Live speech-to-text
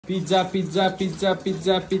Pizza, pizza, pizza,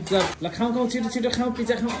 pizza, pizza. Like how chito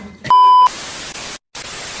pizza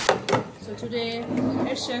So today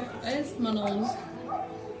our chef is Manoj.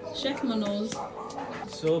 Chef Manoj.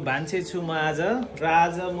 So Bhanse छु म आज र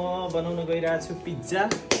आज म बनाउन गइरहेको छु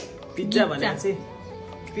पिज्जा भने चाहिँ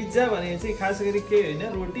पिज्जा भने चाहिँ खास गरी के हैन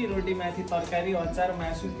रोटी माथि तरकारी अचार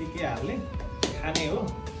मासु के हाल्ने खाने हो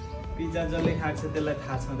पिज्जा जसले खान्छ त्यसलाई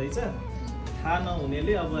थाहा छँदैछ थाहा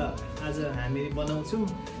नहुनेले अब आज हामी बनाउँछौं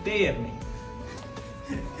त्यही हेर्ने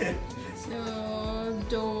So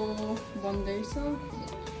dough बन्दैछ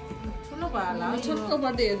ठुलो भाला छोटो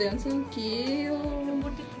बर्दै हेर्दै हुन्छ के हो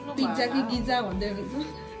पिज्जा कि गिजा भन्दै हुन्छ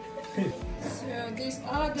So these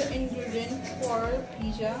are the ingredients for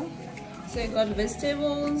pizza. So I got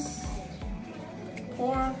vegetables,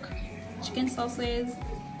 pork, chicken sausage,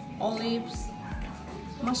 olives,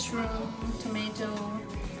 mushroom, tomato,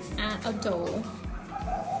 and a dough.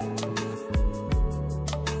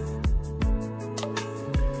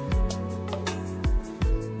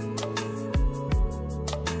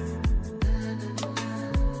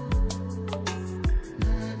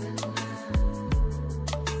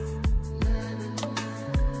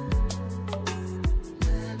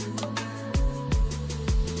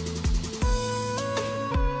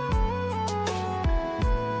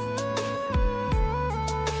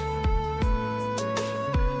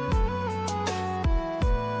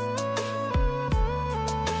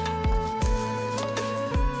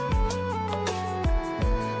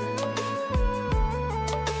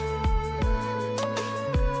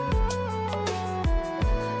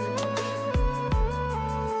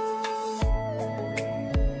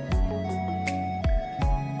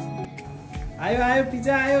 आयो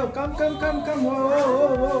पिज्जा आयो कम हो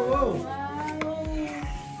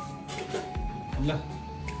ल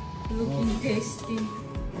Looking tasty.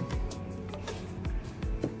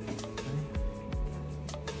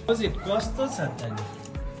 कस्तो छ त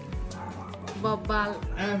Babal.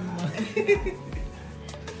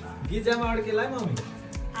 गिजामा अड्केला मम्मी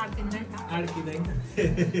अड्किँदैन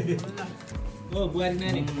ओ बुहारी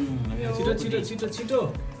नानी छिटो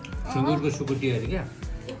सुँगुरको सुकुटी अरे क्या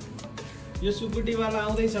यो सुकुटी वाला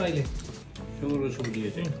आउँदैछ अहिले सुँगुरको सुकुटी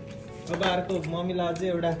चाहिँ अब अर्को मम्मीलाई अझै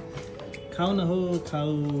एउटा खाऊ न हो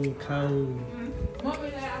खाऊ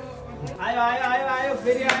आयो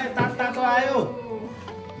फेरि आयो तातो आयो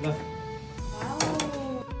ल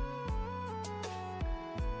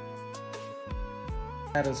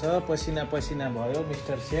साह्रो छ पसिना भयो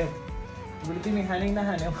मिस्टर सेफ बुढी तिमी खाने कि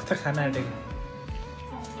नखाने म त खाना आँटेको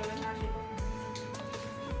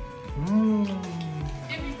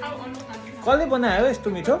कसले बनायो यस्तो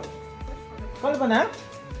मिठो कसले बनायो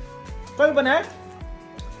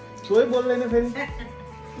कोही बोल्दैन फेरि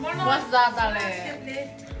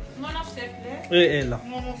ए ल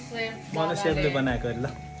मन सेफले बनाएको ल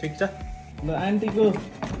ठिक छ ल आन्टीको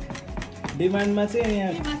डिमान्डमा चाहिँ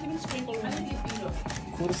यहाँ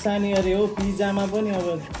खुर्सानी अरे हो पिज्जामा पनि अब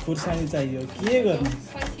खुर्सानी चाहियो के गर्नु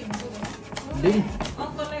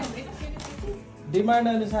डिमान्ड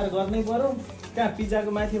अनुसार गर्नै पर्यो कहाँ पिज्जाको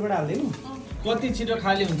माथिबाट हालिदिनु कति छिटो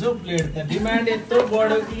खाली हुन्छ हौ प्लेट त डिमान्ड यत्रो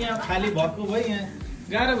बढ्यो कि यहाँ खाली भएको भयो यहाँ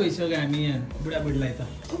गाह्रो भइसक्यो हामी यहाँ बुढाबुढीलाई त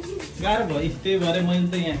गाह्रो भयो त्यही भएर मैले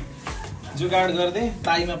त यहाँ जुगाड गर्दै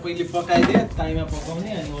ताईमा पहिले पकाइदिएँ ताईमा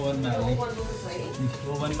पकाउने अनि ओभनमा हाल्ने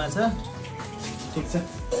ओभनमा छ ठिक छ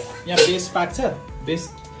यहाँ बेस पाक्छ बेस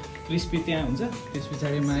क्रिस्पी त्यहाँ हुन्छ त्यस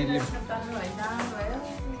पछाडि माइले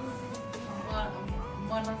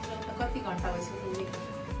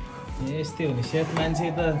यस्तै हो नि सेफ मान्छे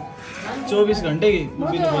त 24 घन्टै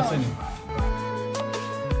उभिनुपर्छ नि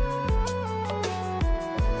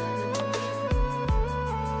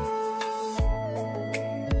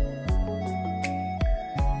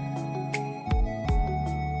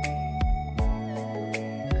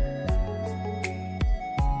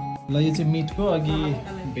ल यो चाहिँ मिटको अघि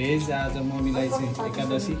भेज आज मम्मीलाई चाहिँ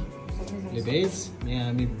एकादशीले भेज यहाँ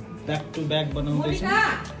हामी ब्याक टु ब्याक बनाउँदैछौँ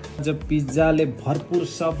आज पिज्जाले भरपुर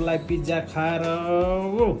सबलाई पिज्जा खाएर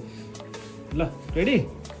ल रेडी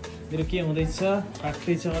मेरो के हुँदैछ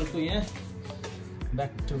पाक्दै छ अर्को यहाँ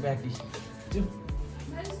ब्याक टु ब्याक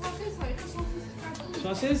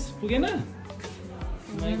ससेज पुगेन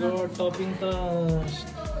माइ गॉड टपिङ त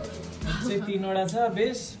चाहिँ 3 वटा छ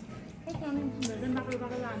बेस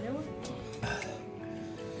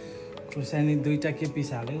खुर्सानी 2टा के पिस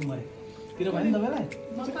हाल्यो मैले तिर भने तपाईलाई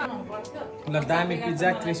ल दामी पिज्जा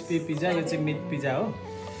क्रिस्पी पिज्जा यो चाहिँ मिट पिज्जा हो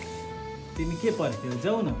तिमी के पर्ख्यौ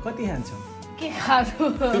जाऊ न कति खान्छौ के खानु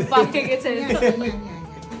पाकेको छैन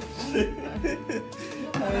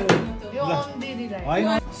होइन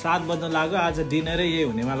 7 बज्न लाग्यो आज डिनरै यही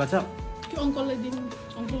हुनेवाला छ के अङ्कललाई दिनु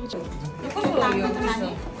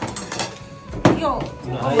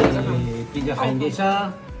पिज्जा खाइँदैछ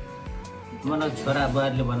मलाई छोरा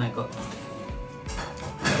बुहारीले बनाएको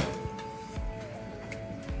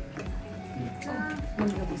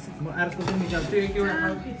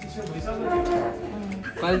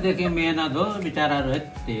कहिलेदेखि मेहनत हो बिचराहरू है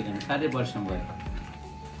त्यही कारण साह्रै वर्ष भयो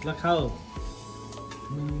ल खाऊ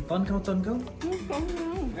तन्काउ तन्काउ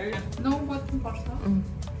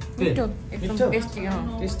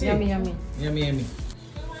टेस्टी यमी यमी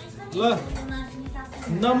ल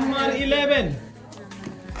नम्बर 11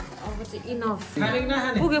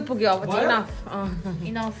 पुग्यो अब चाहिँ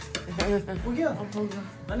इनफ पुग्यो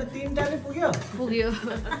अनि तीनटाले पुग्यो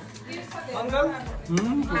अङ्कल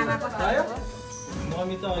भयो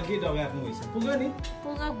मम्मी त अघि डगार्नु भइस पुग्यो नि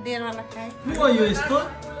पुग्यो यो यस्तो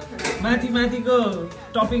माथि माथिको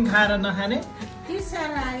टपिङ खाएर नखाने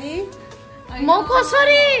म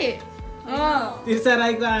कसरी तिर्सा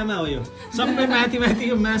राईको आमा हो यो सबै माथि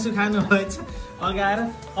माथिको मासु खानु भएछ अगाएर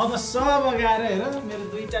अब सब अगाएर हेर मेरो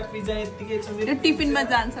 2टा पिज्जा यतिकै छ मेरो टिफिनमा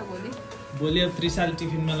जान्छ भोलि अब त्रिशाल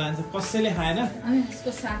टिफिनमा लान्छ कसैले खाएन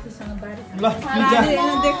यसको साथीसँग बारे ल पिज्जा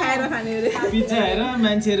देखाएर खाने रे पिज्जा हेर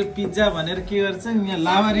मान्छेहरू पिज्जा भनेर के गर्छ यहाँ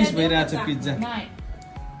लावारिस भइरहेछ पिज्जा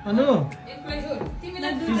अनु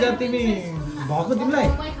पिज्जा तिमी भएको तिमीलाई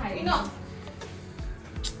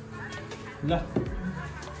ल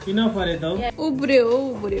किन परे त उब्रियो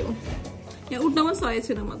यहाँ उठ्न पनि सकेको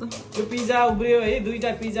छैन म त यो पिज्जा उब्रियो है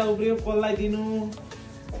 2टा पिज्जा उब्रियो कसलाई दिनु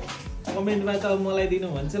कमेन्टमा त मलाई दिनु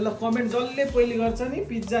भन्छ ल कमेन्ट जसले पहिले गर्छ नि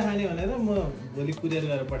पिज्जा खाने भनेर म भोलि कुरियर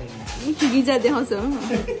गरेर पठाइदिन्छु पिज्जा देखाउँछ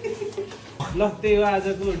ल त्यही हो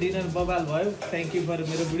आजको डिनर बबाल भयो थ्याङ्क यू फर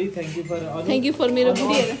मेरो बुढी थ्याङ्क यू फर मेरो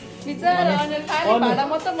बुढी हेर बिचारा अनिल खाने भाडा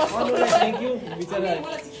म त मस्त थ्याङ्क यू बिचारा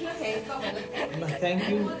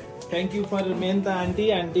थ्याङ्क यू फर मेन त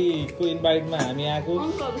आन्टीको इन्भाइटमा हामी आएको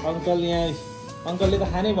अङ्कल यहाँ अङ्कलले त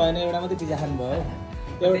खानै भएन एउटा मात्रै पिज्जा खानु भयो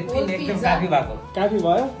एकदम काफी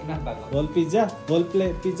भयो whole pizza whole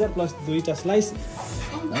plate pizza plus 2टा slice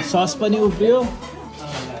sauce पनि उब्रियो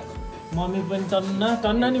मम्मी पनि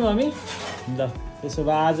टन्न नि मम्मी ल त्यसो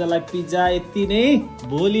भए आजलाई पिज्जा यति नै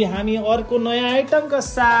भोलि हामी अर्को नयाँ आइटमको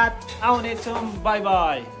साथ आउनेछौँ by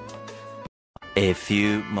by A few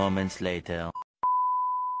moments later.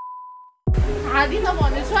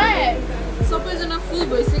 सबैजना फुल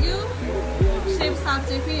भइसक्यो सेफ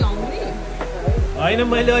साँच्चै फेरि हङ्ग्री होइन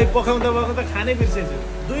मैले अहिले पकाउँदा खानै बिर्सेछु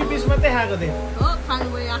 2 पिस मात्रै खाएको थिएँ हो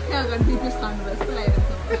खानुभयो आँखै अगाडि 2 पिस खानुभयो जस्तो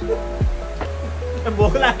लागिरहेको छ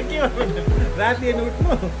भोक लाग्यो के गर्नु राति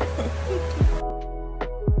उठ्नु